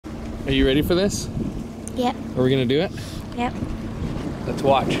Are you ready for this? Yep. Are we gonna do it? Yep. Let's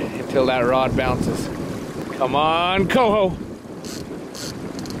watch until that rod bounces. Come on, Coho.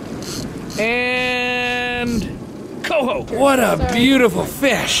 And Coho. What a beautiful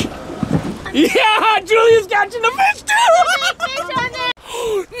fish. Yeah, Julia's catching the fish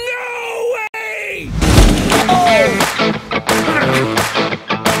too. No way! Oh!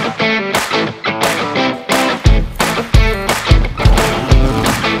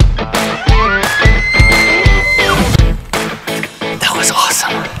 That was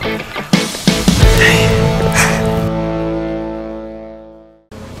awesome.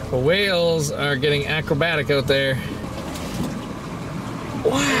 The whales are getting acrobatic out there.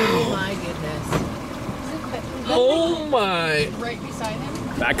 Wow. Oh my goodness. Oh my. Right beside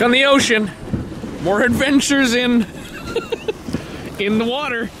him. Back on the ocean. More adventures in in the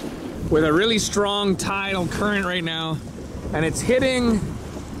water with a really strong tidal current right now. And it's hitting,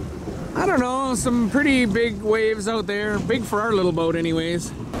 I don't know, some pretty big waves out there. Big for our little boat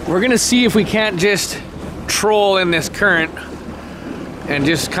anyways. We're gonna see if we can't just troll in this current and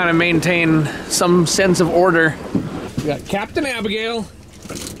just kind of maintain some sense of order. We got Captain Abigail,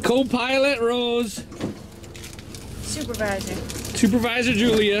 co-pilot Rose, Supervisor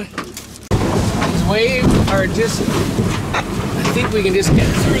Julia. These waves are just, I think we can just get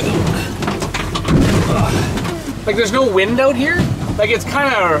through them. Like there's no wind out here. Like it's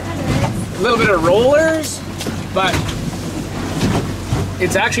kind of a little bit of rollers, but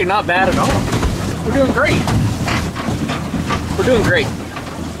it's actually not bad at all. We're doing great. We're doing great.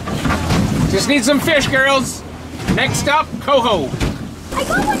 Just need some fish, girls. Next up, Coho. I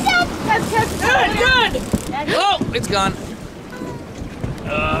got one down. Good. Oh, it's gone.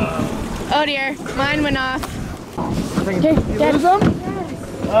 Oh dear, mine went off. Okay, you lose them?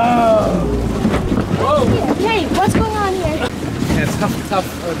 Whoa. Hey, what's going on here? Yeah, it's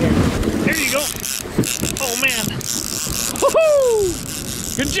tough out here. There you go. Oh man.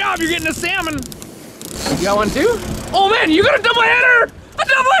 Woohoo! Good job, you're getting a salmon. You got one too? Oh man, you got a double header! A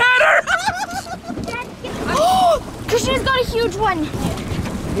double header! Oh, Christian's got a huge one.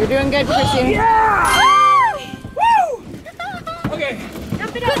 You're doing good, Christian. Yeah! Woo! Okay.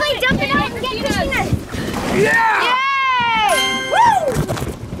 Dump it out. Quickly, dump it out and get Christina. Yeah!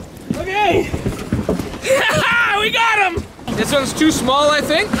 Woo! Okay. We got him! This one's too small, I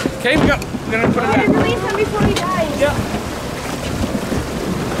think. Okay, we're gonna put it back. Release him before he dies. Yeah.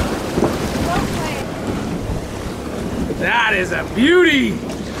 That is a beauty.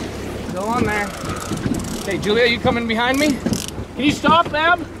 Go on there. Okay, Julia, you coming behind me? Can you stop,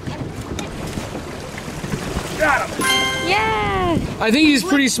 Bab? Got him. Yeah. I think he's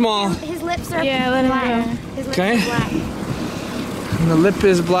pretty small. His lips are let him black. go. His lips Okay. are black. And the lip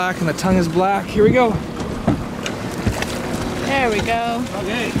is black and the tongue is black. Here we go. There we go.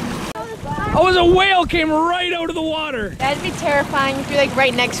 Okay. Oh, a whale came right out of the water. That'd be terrifying if you're like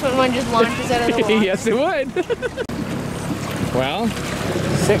right next to it and one just launches out of the water. Yes, it would. Well,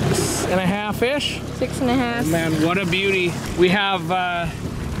 6.5-ish. 6.5. Man, what a beauty. We have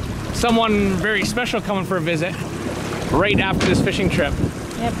someone very special coming for a visit right after this fishing trip.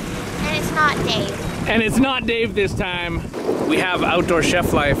 Yep. And it's not Dave. And it's not Dave this time. We have Outdoor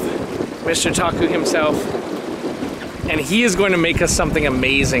Chef Life, Mr. Taku himself, and he is going to make us something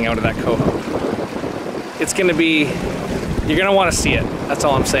amazing out of that coho. It's gonna be, you're gonna wanna see it. That's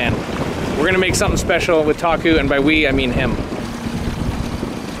all I'm saying. We're gonna make something special with Taku, and by we, I mean him.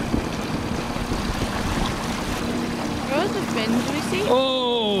 Where's the fins we see?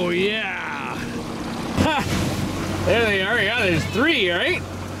 Oh, yeah. Ha. There they are. Yeah, there's 3, right?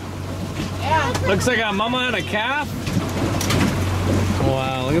 Yeah. Looks like a mama and a calf.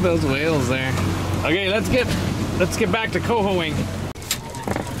 Wow, look at those whales there. Okay, let's get back to cohoing.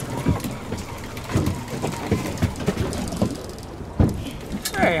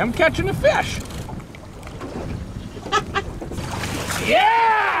 Hey, I'm catching a fish.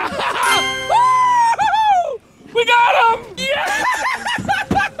 Yeah! Woo! We got him! Yeah!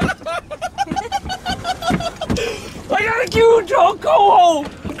 I got a huge coho!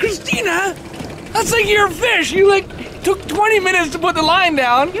 Christina, that's like your fish. You like took 20 minutes to put the line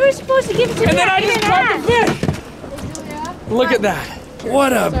down. You were supposed to give it to me. And then I just caught the fish. Look at that.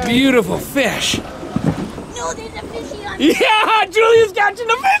 What a beautiful fish. No, there's a fishy on Yeah, Julia's catching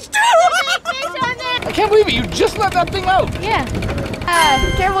the fish too. I can't believe it. You just let that thing out. Yeah.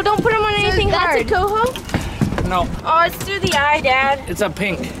 Careful, don't put them on anything hard. That's a coho? No, Oh, it's through the eye, Dad. it's a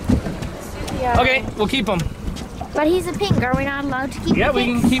pink. Yeah. Okay, we'll keep him. But he's a pink. Are we not allowed to keep Yeah, the we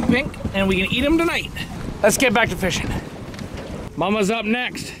pinks? can keep pink and we can eat him tonight. Let's get back to fishing. Mama's up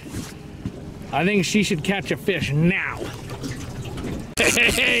next. I think she should catch a fish now.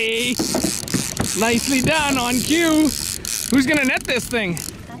 Hey! Nicely done, on cue. Who's gonna net this thing?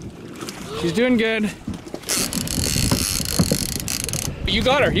 She's doing good. You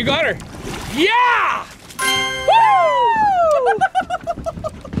got her, you got her. Yeah! Woo!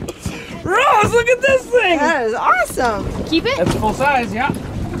 Rose, look at this thing! That is awesome. Keep it? That's full size, yeah.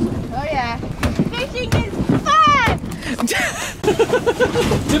 Oh yeah. Fishing is fun!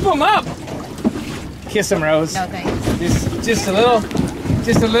 Tip him up. Kiss him, Rose. No thanks. Just a little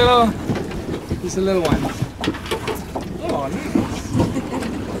one. Oh, nice.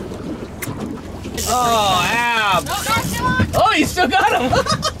 Oh, Ab. Oh, you still got him.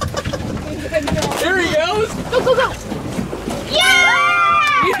 There he goes. Go, go, go.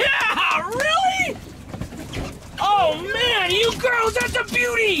 Yeah! Yeah, really? Oh man, you girls, that's a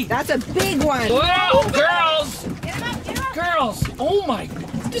beauty. That's a big one. Wow, girls. Get him up, get him up. Girls, oh my,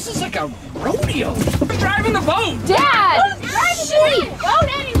 this is like a rodeo. We're driving the boat. Dad! Shoot! Boat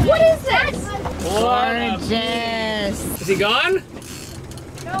anyway. What is this? Gorgeous. Is he gone?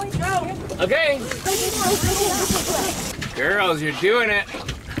 No, he's no. Okay. Girls, you're doing it.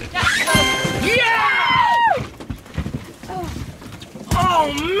 Yeah!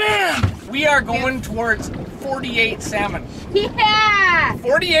 Oh man! We are going towards 48 salmon. Yeah!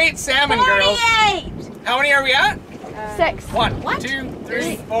 48 salmon, girls. 48! How many are we at? 6. 1, 2,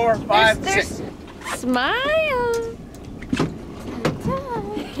 3, 4, 5, 6. Smile.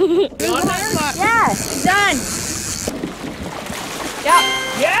 Yes, done. Yep.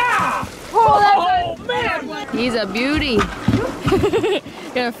 Yeah! Oh, Oh man! He's a beauty.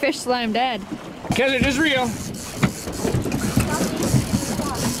 Gonna fish slime dad. Because it is real.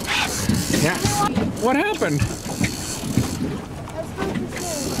 Yeah. What happened?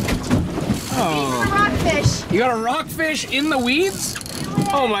 Oh. Rockfish. You got a rockfish in the weeds?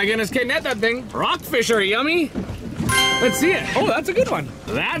 Oh my goodness, can't net that thing. Rockfish are yummy. Let's see it. Oh, that's a good one.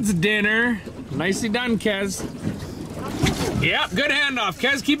 That's dinner. Nicely done, Kez. Yep, good handoff.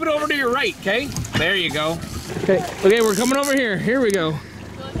 Kez, keep it over to your right, okay? There you go. Okay, we're coming over here. Here we go.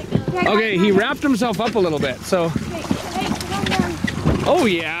 Okay, he wrapped himself up a little bit, so. Oh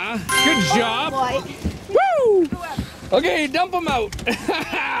yeah, good job. Woo! Okay, dump him out.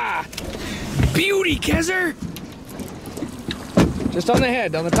 Beauty, Kezer. Just on the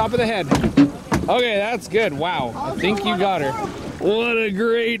head, on the top of the head. Okay, that's good. Wow, I think you got her. What a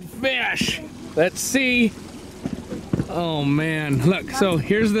great fish. Let's see. Oh man, look, so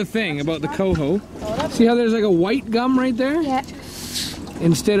here's the thing about the coho. See how there's like a white gum right there? Yeah.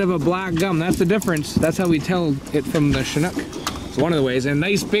 Instead of a black gum, that's the difference. That's how we tell it from the Chinook. It's one of the ways. And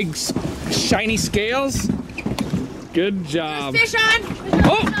nice big shiny scales. Good job. Fish on.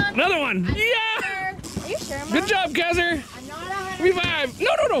 Oh, another one. Yeah. Are you sure, Mom? Good job, Kezer. I'm not 100%. Revive. No.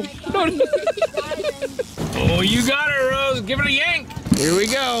 Oh, you got her, Rose. Give it a yank. Here we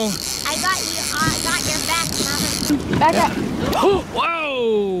go. I got your back, Mama. Back up. Oh,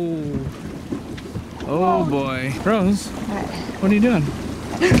 whoa. Oh boy. Rose, what are you doing?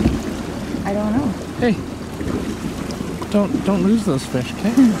 I don't know. Hey. Don't lose those fish,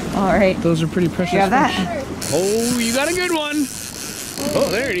 okay? All right. Those are pretty precious You have fish. that? Oh, you got a good one. Oh,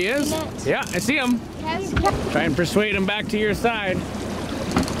 there he is. Yeah, I see him. Try and persuade him back to your side.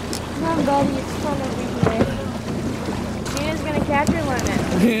 Come on, buddy, it's fun over here. Gina's gonna catch her limit.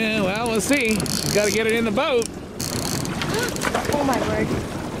 Yeah, well, we'll see. You gotta get it in the boat. Oh my word.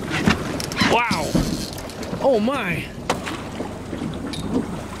 Wow. Oh my.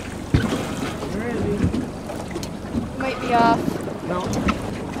 Might be off. No.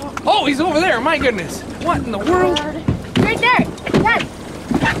 Oh, he's over there. My goodness. What in the world? Right there. Dad.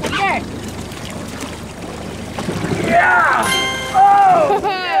 Right there. Yeah. Oh,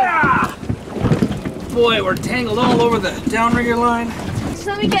 yeah. Boy, we're tangled all over the downrigger line.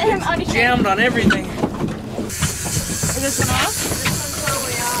 So let me get him on his Jammed on everything. Is this one off?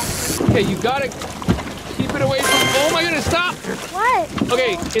 Okay, you gotta keep it away from. Oh my goodness, stop! What?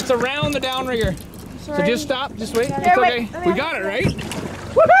 Okay, it's around the downrigger. So just stop, just wait. It's There, okay. wait. We got it, right?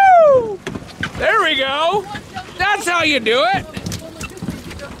 Woohoo! There we go. That's how you do it.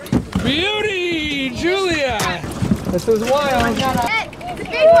 Beauty, Julia. This is wild. It's a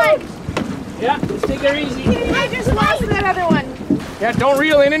big one. Yeah, just take it easy. I just lost that other one. Yeah, don't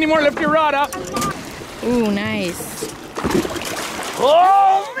reel in anymore. Lift your rod up. Ooh, nice.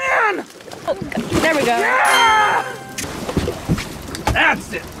 Oh man! There we go. Yeah!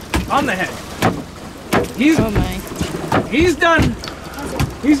 That's it. On the head. Oh my. He's done.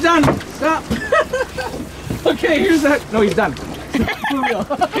 He's done. Stop. Okay, here's that. No, he's done. For real.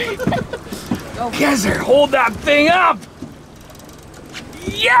 Kezer, hold that thing up.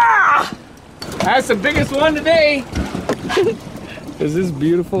 Yeah! That's the biggest one today. Is this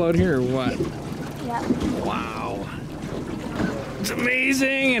beautiful out here or what? Yeah. Wow. It's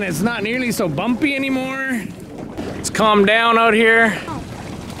amazing, and it's not nearly so bumpy anymore. It's calmed down out here.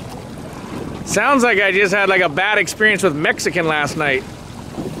 Sounds like I just had like a bad experience with Mexican last night.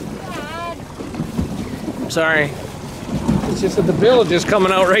 Sorry. It's just that the bill just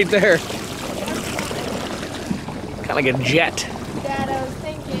coming out right there. Kind of like a jet. Dad, I was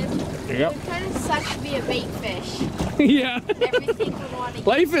thinking, Yep. it kind of sucks to be a bait fish. Yeah. Everything would want to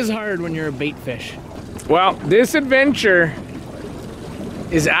Life is hard when you're a bait fish. Well, this adventure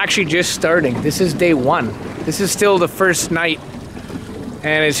is actually just starting. This is day 1. This is still the first night.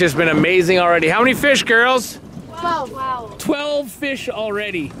 And it's just been amazing already. How many fish, girls? 12. Wow. 12 fish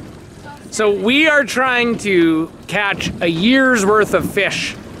already. So we are trying to catch a year's worth of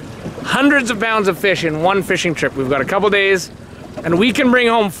fish. Hundreds of pounds of fish in one fishing trip. We've got a couple days, and we can bring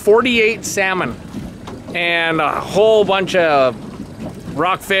home 48 salmon and a whole bunch of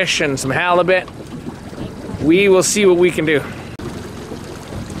rockfish and some halibut. We will see what we can do.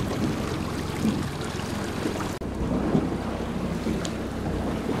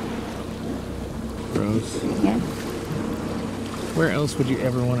 Rose. Yeah. Where else would you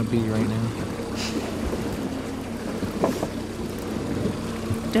ever want to be right now?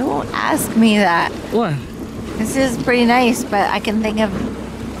 Don't ask me that. What? This is pretty nice, but I can think of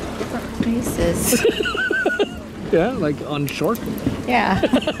different places. Yeah, like on shore? Yeah.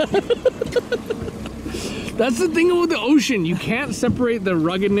 That's the thing with the ocean. You can't separate the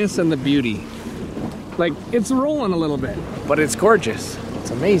ruggedness and the beauty. Like, it's rolling a little bit, but it's gorgeous.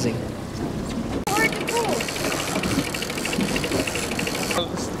 It's amazing.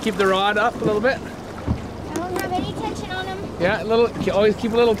 Let's keep the rod up a little bit. I don't have any tension on him. Yeah, a little. Always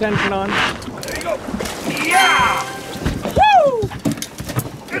keep a little tension on. There you go. Yeah! Woo!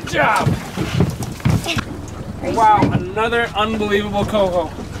 Good job. Wow, another unbelievable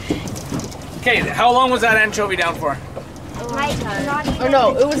coho. Okay, how long was that anchovy down for? Like, not even. Oh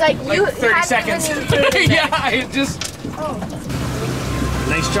no, it was like, you 30 had seconds. to put it in there. Yeah, it just. Oh.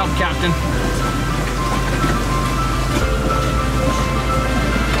 Nice job, Captain.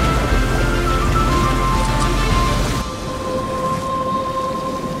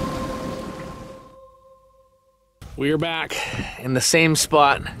 We are back in the same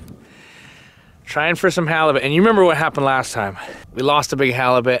spot, trying for some halibut. And you remember what happened last time? We lost a big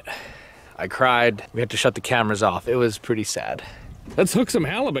halibut. I cried. We had to shut the cameras off. It was pretty sad. Let's hook some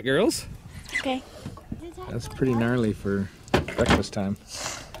halibut, girls. Okay. That's pretty gnarly for breakfast time.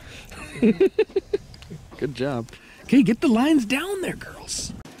 Good job. Okay, get the lines down there,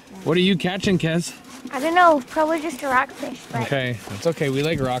 girls. What are you catching, Kez? I don't know. Probably just a rockfish. But Okay, that's okay. We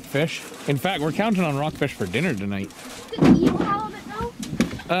like rockfish. In fact, we're counting on rockfish for dinner tonight. You halibut though?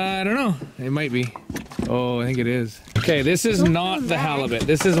 I don't know. It might be. Oh, I think it is. Okay, this is not the halibut.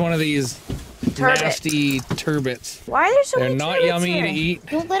 This is one of these nasty turbots. Why are there so They're many not turbots yummy here? to eat.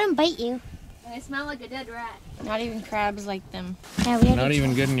 Don't let him bite you. And they smell like a dead rat. Not even crabs like them. Yeah, we had Not to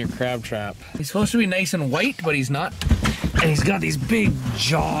even good in your crab trap. He's supposed to be nice and white, but he's not. And he's got these big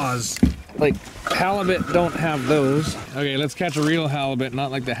jaws. Like, halibut don't have those. Okay, let's catch a real halibut,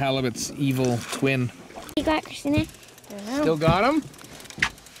 not like the halibut's evil twin. You got Christina? Still got him? I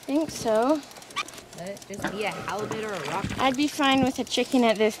think so. Let it just be a halibut or a rock. I'd be fine with a chicken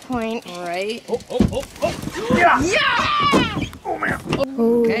at this point. Right. Oh. Yeah! Yeah! Oh, man.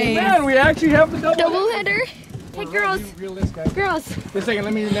 Okay. Man, we actually have the double. Double header. Hey, girls. Reel this guy. Girls. Just a second,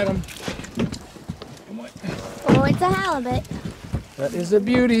 let me let him. Oh, it's a halibut. That is a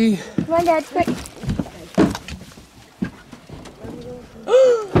beauty. Come on, Dad, quick.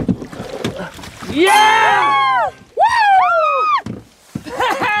 Yeah! Woo!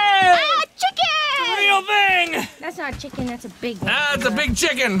 Ah, chicken! Real thing! That's not a chicken, that's a big one. That's a big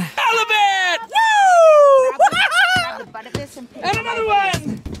chicken. Halibut! Woo! Grab the butt of this and pick And another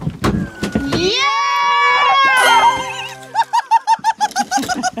one!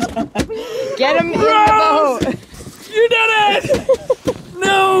 Get him in the boat. You did it!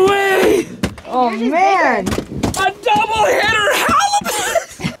 No way! Oh man. A double hitter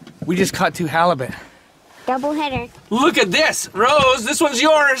halibut! We just caught 2 halibut. Double header. Look at this, Rose. This one's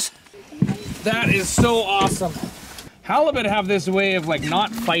yours. That is so awesome. Halibut have this way of like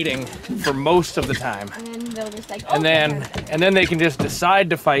not fighting for most of the time, And then they'll just like, and then they can just decide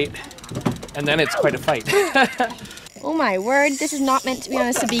to fight, and then it's quite a fight. oh my word, this is not meant to be on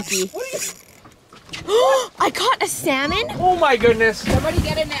a sabiki. I caught a salmon. Oh my goodness! Somebody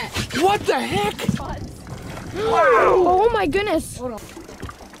get a net. What the heck? Oh my goodness. Oh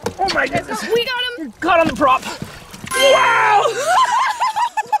my goodness! We got him. Caught on the prop. Wow!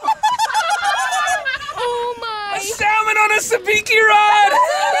 Oh my. A salmon on a sabiki rod!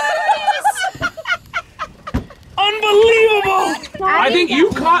 Unbelievable! I think you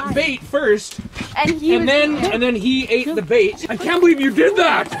caught bait first, and then he ate the bait. I can't believe you did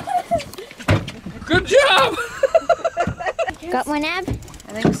that! Good job! Got one, Ab?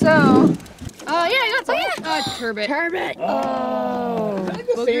 I think so. Oh yeah, I got some. Oh, turbot. Turbot. Oh. Is that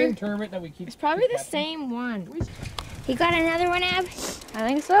the same turbot that we keep? It's probably the same one. You got another one, Ab? I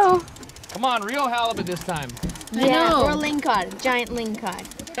think so. Come on, real halibut this time. I know. Or a lingcod, giant lingcod.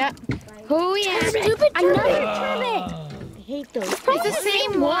 Yeah. Oh yeah, stupid turbot. Another turbot. I hate those. It's the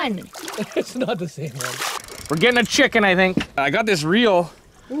same one. It's not the same one. We're getting a chicken, I think. I got this reel.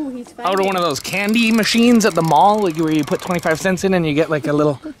 Ooh, he's out of one of those candy machines at the mall, like where you put 25 cents in and you get like a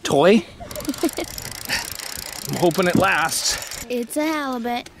little toy. I'm hoping it lasts. It's a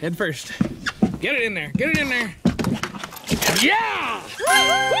halibut. Head first. Get it in there. Get it in there. Yeah!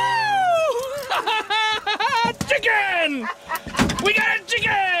 Chicken! We got a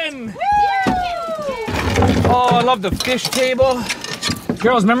chicken! Oh, I love the fish table.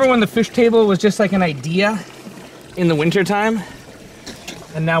 Girls, remember when the fish table was just like an idea in the wintertime?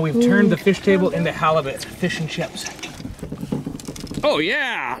 And now we've turned the fish table into halibut, fish and chips. Oh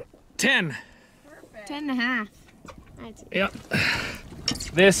yeah, 10. 10.5. Yep.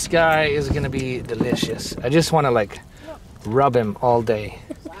 This guy is gonna be delicious. I just wanna like rub him all day.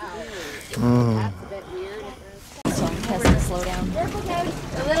 Has to slow down.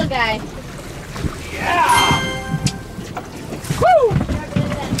 The little guy. Yeah! Woo!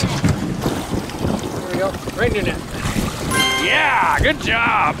 There we go, right in your net. Yeah, good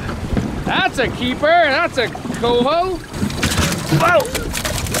job. That's a keeper. That's a coho. Whoa!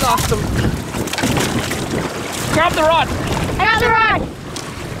 Lost him. Grab the rod. I got the rod.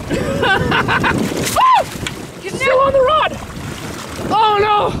 Woo! He's still on the rod. Oh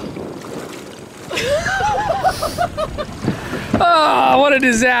no! Oh, what a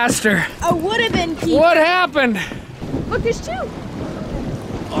disaster. I would have been keeping. What happened? Look, there's two.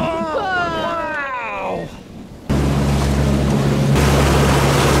 Oh, wow.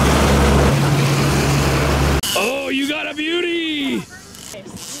 Oh, you got a beauty!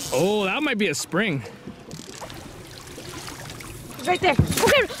 Oh, that might be a spring. It's right there.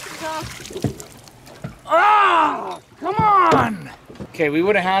 Okay. Oh, come on! Okay, we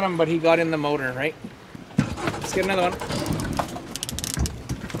would have had him, but he got in the motor, right? Let's get another one.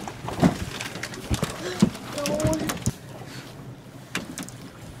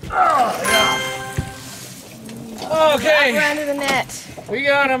 Oh, yeah. Okay. We're under the net. We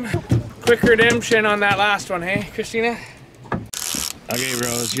got him. Quick redemption on that last one, hey, Christina? Okay,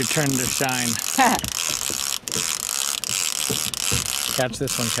 Rose, your turn to shine. Catch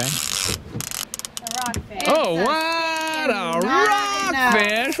this one, okay? The rockfish. Oh, what a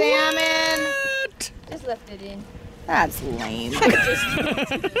rockfish! Salmon. What? Just lift it in. That's lame.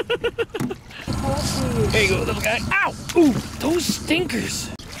 There you go, little guy. Ow! Ooh, those stinkers.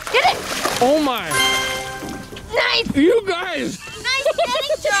 Get it. Oh my. Nice. You guys. Nice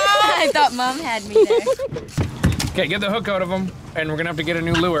getting job. I thought Mom had me there. Okay, get the hook out of them, and we're gonna have to get a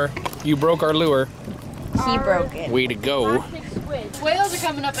new lure. You broke our lure. He broke it. Way to go. Whales are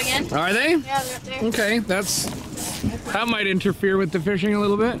coming up again. Are they? Yeah, they're up there. Okay, that might interfere with the fishing a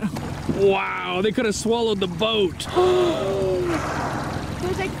little bit. Wow, they could have swallowed the boat.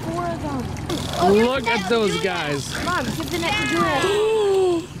 There's like 4 of them. Oh, Look at those guys. Mom, give the net to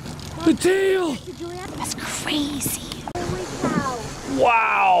Julia. The tail. That's crazy.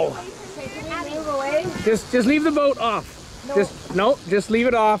 Wow. Just leave the boat off. No. Just leave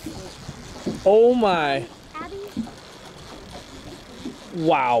it off. Oh my.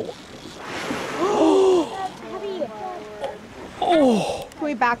 Wow. Oh. Can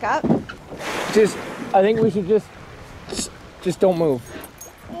we back up? I think we should just don't move.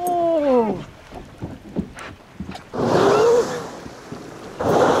 Oh.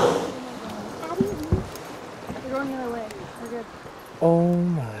 We're going the other way. We're good. Oh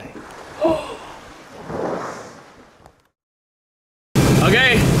my.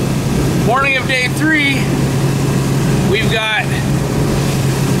 Okay, morning of day 3. We've got,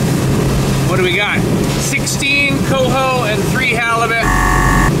 what do we got? 16 coho and 3 halibut.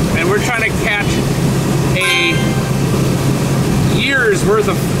 And we're trying to catch a year's worth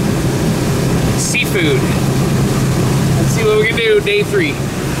of seafood. Let's see what we can do, day 3.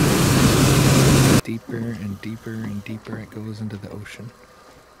 Deeper and deeper and deeper it goes into the ocean.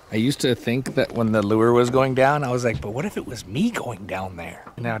 I used to think that when the lure was going down, I was like, but what if it was me going down there?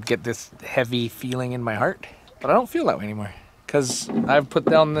 And I'd get this heavy feeling in my heart. But I don't feel that way anymore. Because I've put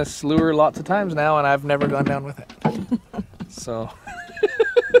down this lure lots of times now and I've never gone down with it. So.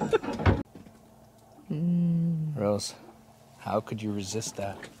 Rose, How could you resist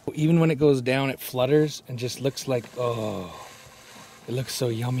that? Even when it goes down, it flutters and just looks like, oh, it looks so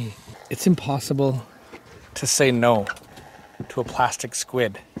yummy. It's impossible to say no to a plastic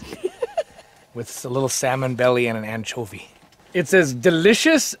squid with a little salmon belly and an anchovy. It's as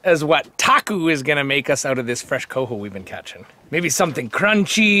delicious as what taku is gonna make us out of this fresh coho we've been catching. Maybe something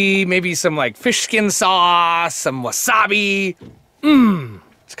crunchy, maybe some like fish skin sauce, some wasabi.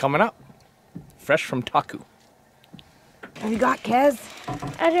 It's coming up. Fresh from taku. What have you got, Kez?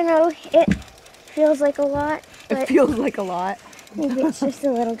 I don't know. It feels like a lot. It feels like a lot. Maybe it's just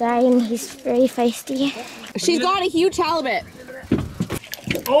a little guy and he's very feisty. She's got a huge halibut.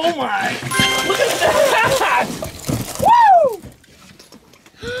 Oh my! Look at that! Woo!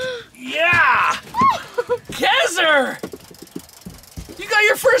 Yeah! Kezer! You got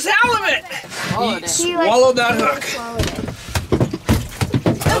your first halibut! Swallowed that hook.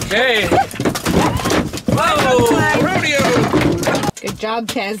 Okay. Whoa! Rodeo! Good job,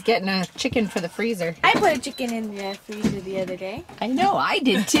 Kez, getting a chicken for the freezer. I put a chicken in the freezer the other day. I know, I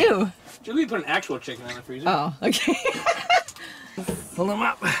did too. Julie put an actual chicken in the freezer. Oh, okay. Pull them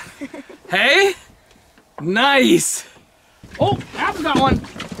up. Hey! Nice! Oh, Ab's got one!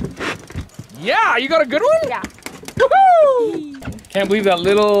 Yeah, you got a good one? Yeah. Woohoo! Can't believe that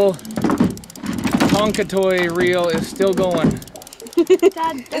little Tonka toy reel is still going.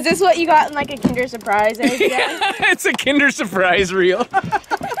 Dad, is this what you got in like a Kinder Surprise? Yeah, it's a Kinder Surprise reel.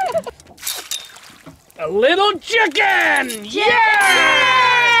 A little chicken!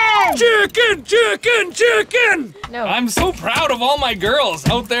 Yeah! Chicken, chicken, chicken! No. I'm so proud of all my girls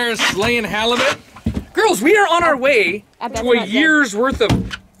out there slaying halibut. Girls, we are on our way to a year's worth of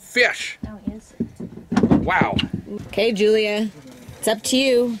fish. No, he is. Wow. Okay, Julia, it's up to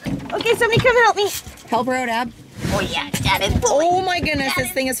you. Okay, somebody come help me. Help her out, Ab. Oh yeah, Dad is Oh my goodness,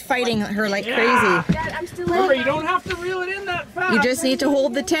 this thing is fighting her like crazy. Dad, I'm still Remember, you don't have to reel it in that fast. You just need to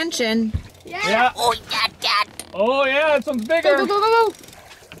hold the tension. Yeah. Oh yeah, Dad. Oh yeah, it's something bigger. Go, go, go, go.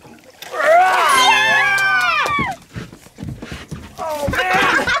 Oh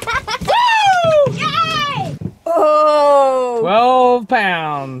man. Woo! Yay! Oh! 12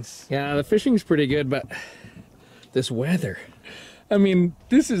 pounds. Yeah, the fishing's pretty good, but this weather. I mean,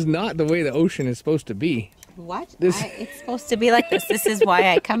 this is not the way the ocean is supposed to be. What? This- It's supposed to be like this. This is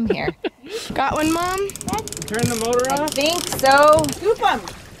why I come here. Got one, Mom? Turn the motor I off. think so. Scoop them.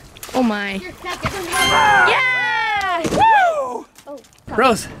 Oh my. Yeah! Woo!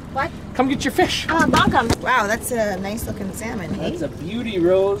 Rose. What? Come get your fish. Welcome. Wow, that's a nice looking salmon, hey? That's a beauty,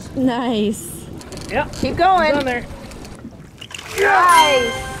 Rose. Nice. Yeah. Keep going. On there.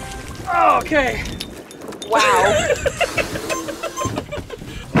 Nice. Okay. Wow.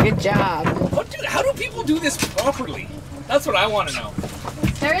 Good job. How do people do this properly? That's what I want to know.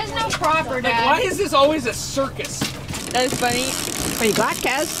 There is no proper, Like, Dad. why is this always a circus? That is funny. What you got,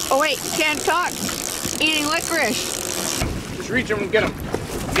 Kez? Oh wait, you can't talk. Eating licorice. Just reach them and get them.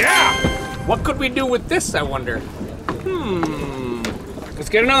 Yeah! What could we do with this, I wonder? Let's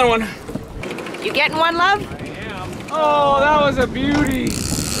get another one. You getting one, love? I am. Oh, that was a beauty.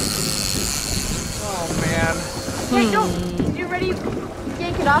 Oh, man. Wait, no. You ready?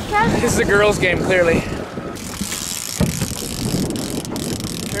 Yank it off, Dad? This is a girl's game, clearly.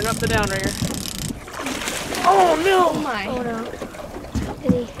 Turn up the downringer. Oh, no! Oh my. Oh no.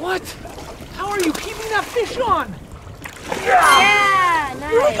 Pity. What? How are you keeping that fish on?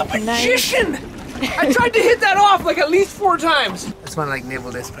 Yeah, You're like nice. a magician! I tried to hit that off like at least 4 times. I just want to like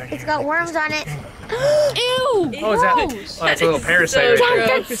nibble this part It's got worms on it. Ew! Oh, is that? Oh, that's a little parasite right there.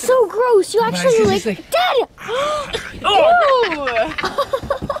 Dad, that's so gross. You actually it's like, like- Dad! Oh!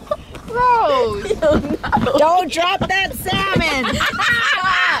 Gross! Don't drop that salmon.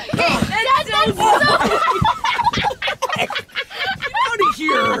 That's so Out of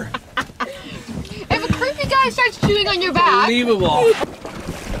here! If a creepy guy starts chewing on your back, Unbelievable.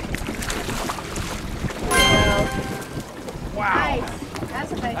 Wow. nice.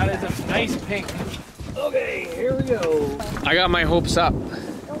 That's a nice. That is a nice pink. Okay, here we go. I got my hopes up.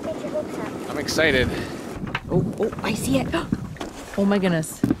 Don't get your hopes up. I'm excited. Oh, I see it. Oh my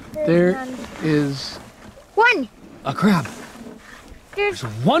goodness. There is One. a crab. There's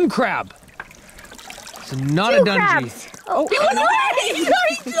There's one crab. It's not 2 a dungy. crabs. Oh, No.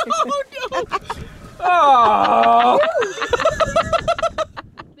 Oh.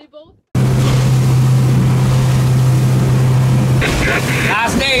 They both.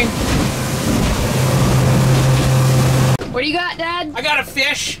 Last day. What do you got, Dad? I got a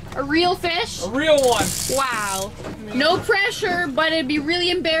fish. A real fish? A real one. Wow. No pressure, but it'd be really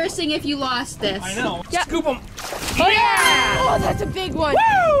embarrassing if you lost this. I know. Yeah. Scoop them. Oh yeah! Oh, that's a big one.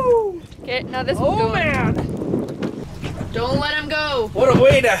 Woo! Okay, now this one's Oh going. man. Don't let him go. What a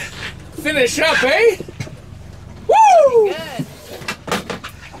way to finish up, eh? Woo! Good.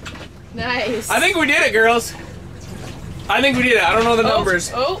 Nice. I think we did it, girls. I think we did it. I don't know the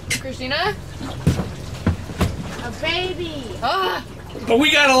numbers. Oh, Christina. A baby. Ah. But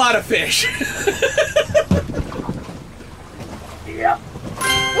we got a lot of fish. Yep.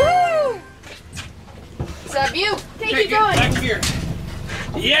 Woo! What's up, you? Take it going. Back here.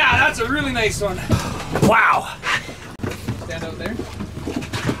 Yeah, that's a really nice one. Wow. Stand out there.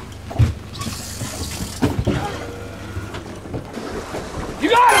 You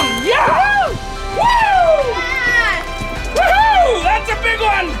got him! Yeah! Woo! Woohoo! That's a big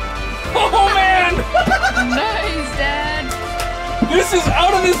one! Oh man! Nice, Dad. This is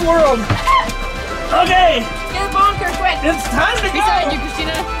out of this world. Okay, Get a bonker quick. it's time to Beside you, go.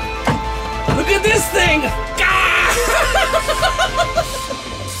 Christina. Look at this thing! Ah!